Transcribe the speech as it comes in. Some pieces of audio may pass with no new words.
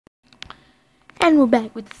And we're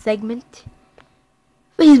back with the segment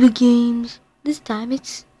Facebook games. This time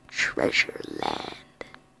it's Treasure Land.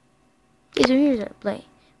 Okay, so here's our play.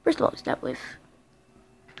 First of all, we start with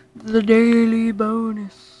the daily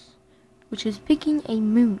bonus, which is picking a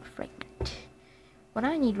moon fragment. What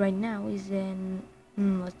I need right now is an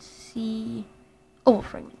let's see, oval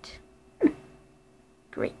fragment.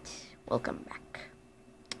 Great, welcome back.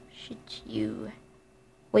 Should you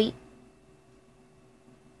wait?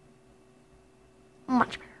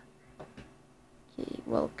 Much better. Okay,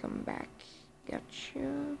 welcome back. Gotcha.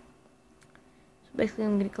 So basically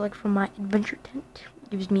I'm gonna collect from my adventure tent.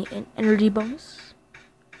 Gives me an energy bonus.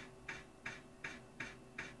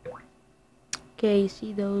 Okay, you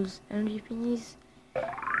see those energy thingies?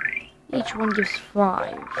 Each one gives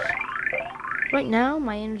 5. Right now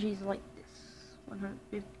my energy is like this.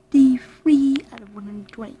 153 out of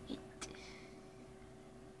 128.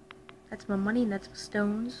 That's my money, that's my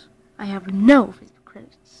stones. I have no physical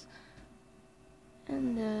credits.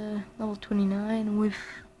 And level 29 with,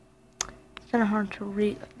 it's kind of hard to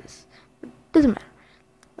read like this, but doesn't matter.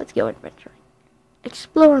 Let's go adventuring.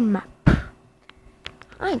 Explore map.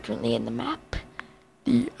 I'm currently in the map.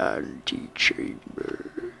 The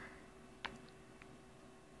antechamber.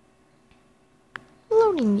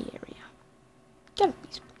 Loading the area. Gotta be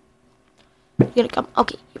peaceful. You're gonna come.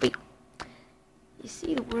 Okay, here we go. You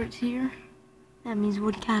see the words here? That means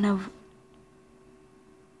what kind of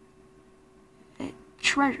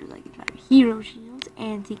treasure, like it's like hero shields,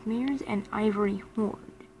 antique mirrors, and ivory hoard.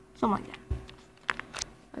 Something like that.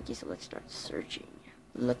 Okay, so let's start searching.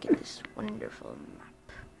 Look at this wonderful map.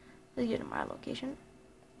 Let's go to my location.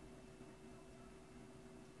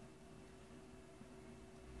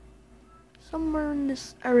 Somewhere in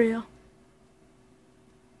this area.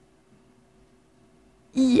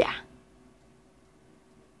 Yeah.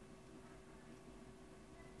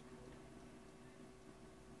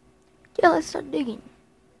 Yeah, let's start digging.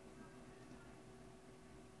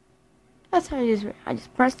 That's how I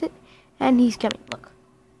just pressed it, and he's coming. Look.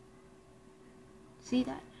 See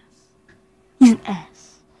that ass? He's an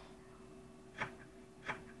ass.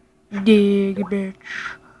 Dig, bitch.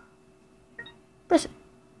 Press it.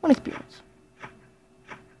 1 experience.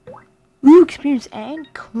 Ooh, experience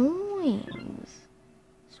and coins.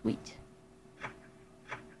 Sweet.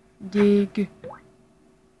 Dig.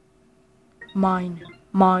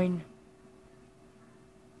 Mine.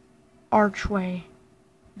 Archway.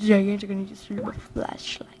 Gigantic, I need to stream with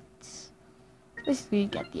flashlights. Basically, you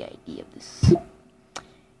get the idea of this.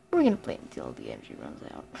 We're gonna play until the energy runs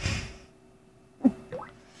out.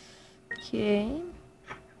 Okay.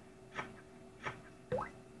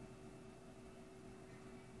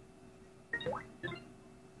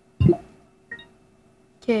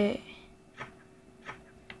 Okay.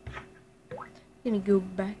 Gonna go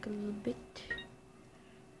back a little bit.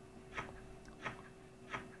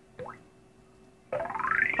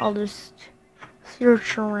 I'll just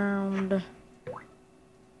search around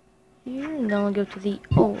here, and then I'll go to the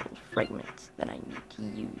old fragments that I need to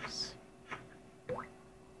use.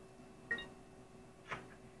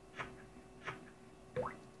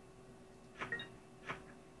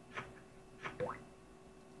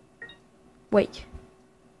 Wait.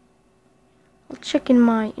 I'll check in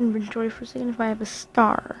my inventory for a second if I have a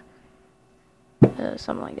star.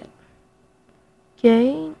 Something like that.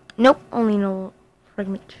 Okay. Nope, only no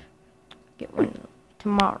fragment. Get one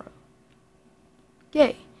tomorrow.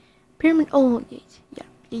 Okay. Pyramid old gate. Yeah,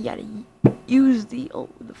 you gotta use the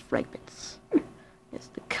fragments. It's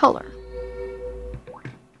the color.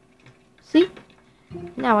 See?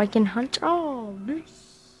 Now I can hunt all this.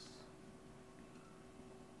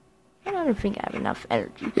 I don't think I have enough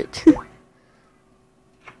energy yet.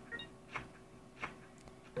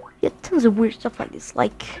 Yeah, tons of weird stuff like this,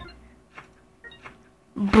 like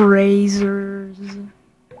braziers,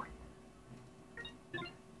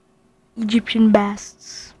 Egyptian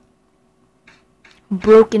basts,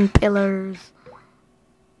 broken pillars,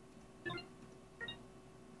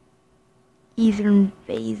 eastern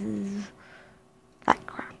vases, that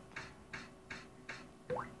crap.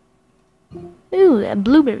 Ooh, that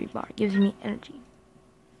blueberry bar gives me energy.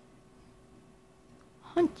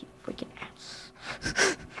 Hunt, you freaking ass.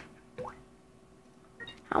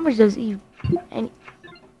 How much does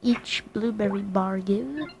each blueberry bar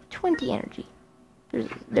give? 20 energy.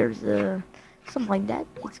 There's a something like that.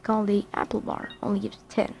 It's called the apple bar. Only gives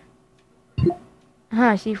 10.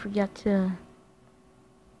 I see. Forgot to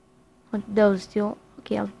hunt those still.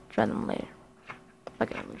 Okay, I'll try them later.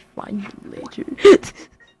 Okay, I'll find them later.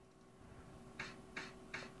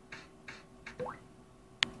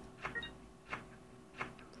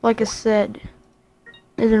 Like I said,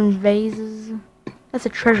 there's vases. That's a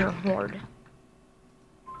treasure hoard.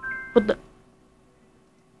 What the?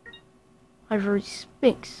 Ivory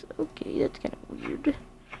Sphinx. Okay, that's kind of weird.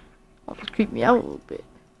 Almost creeped me out a little bit.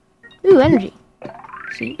 Ooh, energy.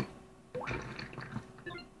 See?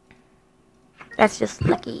 That's just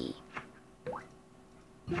lucky.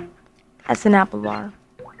 That's an apple bar.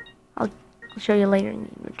 I'll show you later in the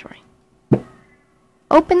inventory.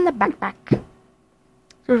 Open the backpack.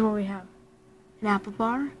 Here's what we have. An apple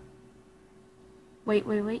bar.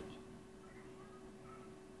 Wait.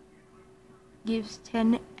 Gives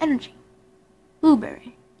 10 energy.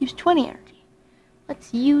 Blueberry. Gives 20 energy.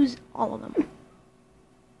 Let's use all of them.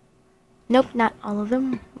 Nope, not all of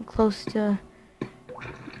them. I'm close to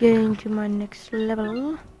getting to my next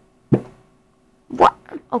level. What?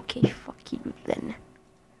 Okay, fuck you then.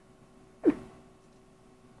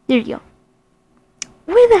 There you go.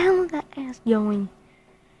 Where the hell is that ass going?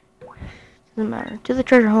 Doesn't matter. To the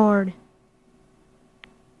treasure hoard.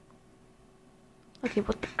 Okay,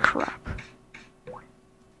 what the crap?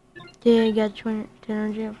 Yeah, I got 20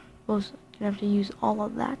 energy. I'm supposed to have to use all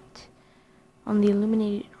of that on the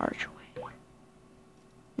illuminated archway.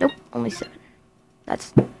 Nope, only 7.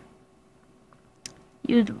 That's...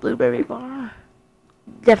 Use the blueberry bar.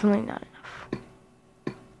 Definitely not enough.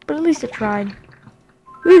 But at least I tried.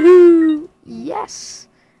 Woohoo! Yes!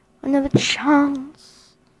 Another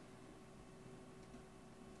chance.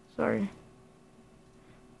 Sorry.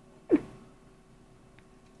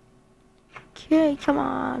 Okay, come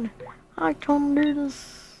on. I can do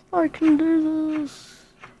this. I can do this.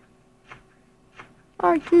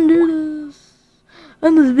 I can do this.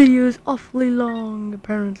 And this video is awfully long,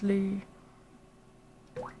 apparently.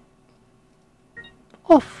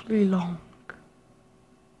 Awfully long.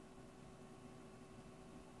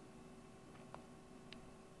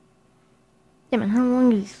 Yeah, man, how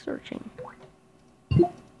long is he searching?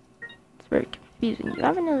 It's very confusing. Do you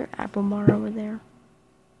have another apple bar over there?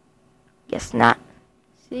 Guess not.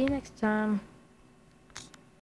 See you next time.